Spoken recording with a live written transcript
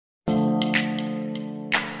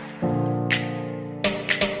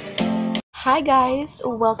Hi guys!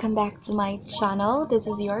 Welcome back to my channel. This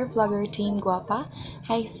is your vlogger team Guapa.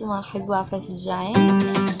 Hi sa mga kagwapas dyan.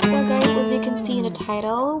 So guys, as you can see in the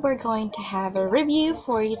title, we're going to have a review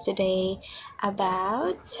for you today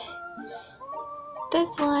about this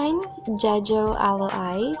one, Jeju Aloe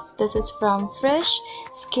Eyes. This is from Fresh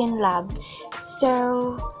Skin Lab.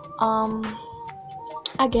 So,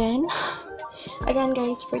 again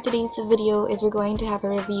guys, for today's video is we're going to have a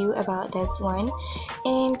review about this one,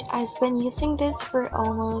 and I've been using this for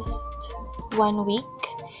almost 1 week,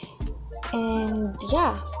 and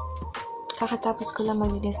yeah, kakatapos ko lang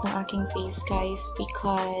maglinis ng aking face guys,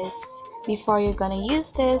 because before you're gonna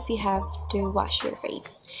use this you have to wash your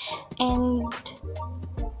face. And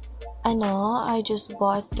I just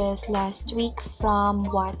bought this last week from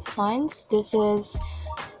Watsons. This is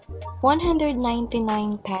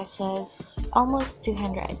 199 pesos, almost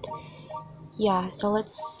 200. Yeah, so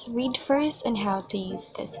let's read first on how to use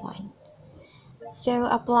this one. So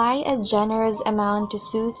apply a generous amount to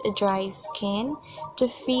soothe a dry skin. To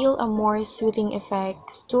feel a more soothing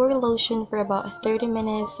effect, store lotion for about 30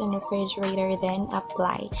 minutes in the refrigerator, then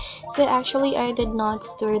apply. So actually I did not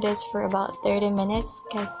store this for about 30 minutes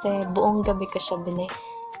kasi buong gabi ko siya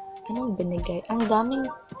binigay. Ang daming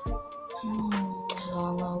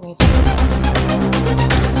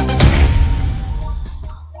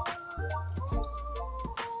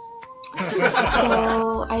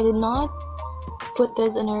So I did not put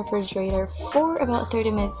this in the refrigerator for about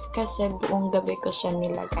 30 minutes kasi buong gabi ko siya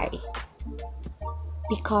nilagay,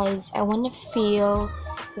 because I want to feel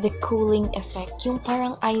the cooling effect, yung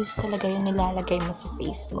parang ice talaga yung nilalagay mo sa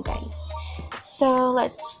face mo guys. So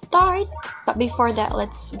let's start, but before that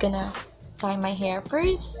let's gonna tie my hair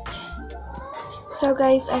first. So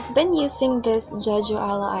guys, I've been using this Jeju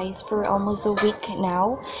Aloe Eyes for almost a week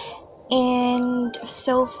now, and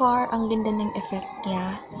so far ang ganda ng effect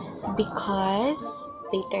niya, because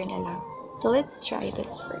later na lang. So let's try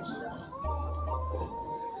this first.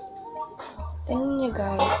 Tingnan niyo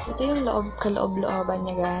guys, ito yung kaloob-looban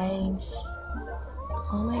niya guys.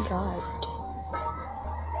 Oh my god.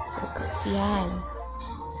 Focus, yan.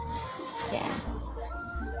 Yan.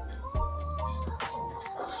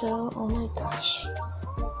 So, oh my gosh.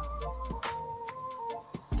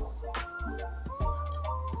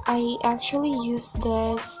 I actually use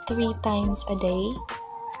this 3 times a day.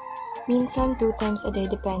 Minsan 2 times a day,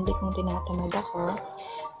 depende kung tinatamad ako.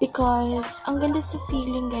 Because, ang ganda sa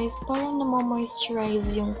feeling guys, parang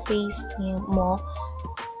namo-moisturize yung face mo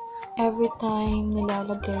every time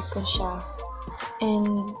nilalagay ko siya.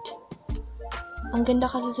 And, ang ganda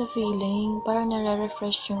kasi sa feeling, parang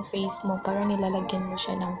nare-refresh yung face mo, parang nilalagyan mo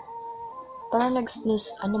siya ng, parang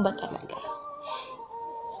nag-snooze, ano ba talaga?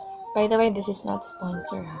 By the way, this is not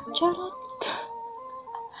sponsor ha. Charot!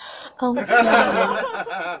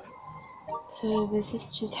 So, this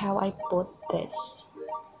is just how I put this.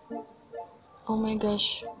 Oh my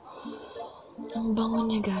gosh. Ang bango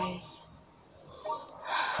niya guys.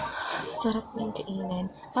 Sarap niyang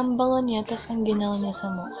kainin. Ang bango niya, tas ang ginaw niya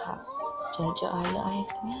sa mukha. Jeju Aloe Eyes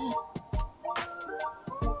nga.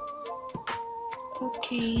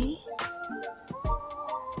 Okay.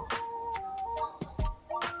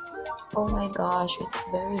 Oh my gosh, it's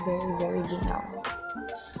very, very, very ginaw.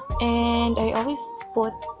 And I always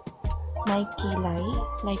put my kilay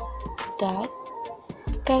like that.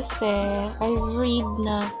 Kasi I've read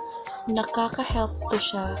na nakaka-help to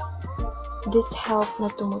siya. This help na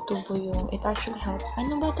tumutubo yung, it actually helps.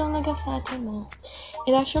 Ano ba itong nag-flatter mo?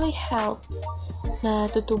 It actually helps na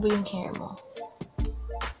tutubo yung hair mo.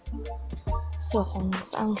 So, kung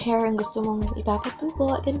ang hair ang gusto mong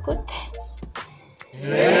ipapatubo, then put this.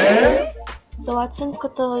 Yeah? So, Watsons ko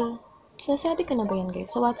to, sinasabi ko na ba yan guys?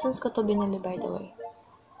 So, Watsons ko to binili by the way.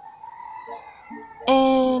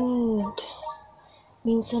 And,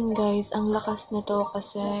 minsan guys, ang lakas na to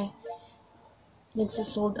kasi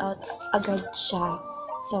nagsusold out agad siya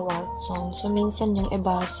sa Watsons. So, minsan yung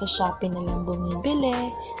iba sa Shopee na lang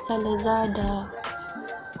bumibili, sa Lazada.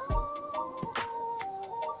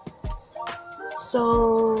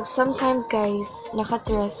 So, sometimes guys,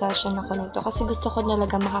 nakatresa siya na ko nito kasi gusto ko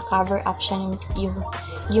talaga maka-cover up siya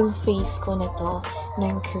yung face ko nito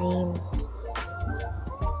ng cream.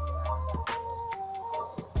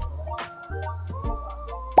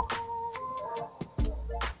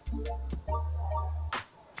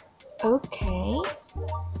 Okay.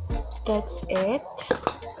 That's it.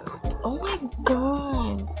 Oh my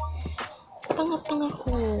god. Tanga-tanga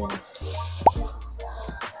ko.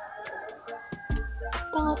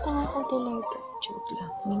 Tanga-tanga ko talaga. Joke lang.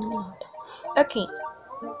 Okay.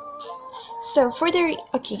 So,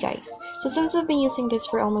 okay guys. So, since I've been using this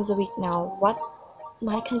for almost a week now, what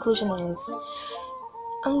my conclusion is,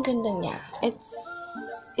 ang ganda niya.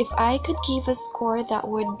 If I could give a score, that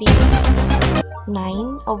would be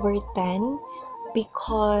 9/10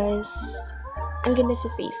 because ang ganda sa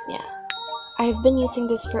face niya. I've been using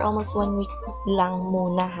this for almost 1 week lang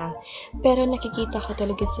muna ha. Pero nakikita ko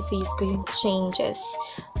talaga sa face ko yung changes.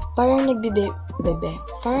 Parang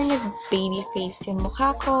parang nag-baby face yung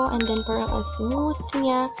mukha ko, and then parang ang smooth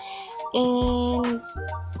niya. And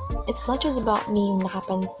it's not just about me yung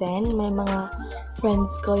nakapansin. May mga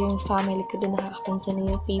friends ko, yung family ko din nakakapansin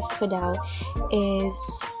na yung face ko daw is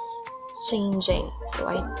changing. So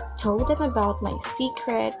I told them about my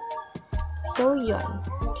secret. So yun.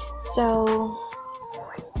 So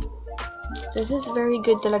this is very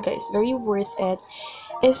good talaga. It's very worth it.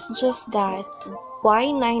 It's just that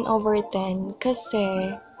why 9/10?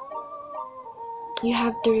 Kasi you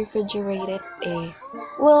have to refrigerate it eh.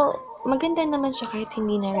 Well, maganda naman siya kahit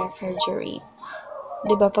hindi na refrigerate.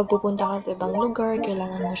 Diba, pag pupunta ka sa ibang lugar,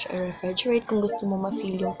 kailangan mo siya i-refrigerate kung gusto mo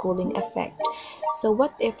ma-feel yung cooling effect. So,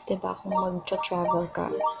 what if, diba, kung mag-travel ka?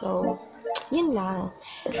 So, yun lang.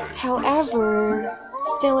 However,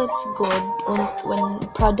 still it's good when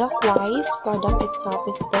product-wise, product itself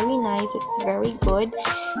is very nice, it's very good,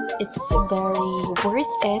 it's very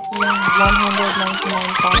worth it, yung 199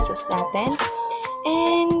 pesos natin.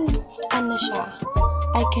 And, ano siya,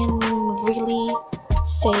 I can really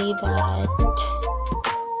say that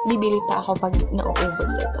bibili pa ako pag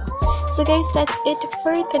nauubos ito. So guys, that's it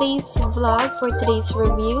for today's vlog, for today's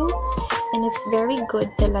review. And it's very good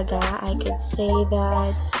talaga. I could say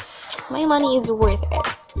that my money is worth it.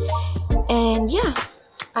 And yeah,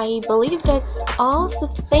 I believe that's all. So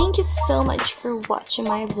thank you so much for watching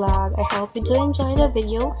my vlog. I hope you do enjoy the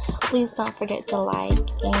video. Please don't forget to like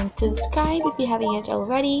and subscribe if you haven't yet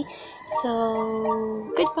already. So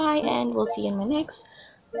goodbye, and we'll see you in my next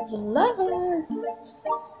vlog.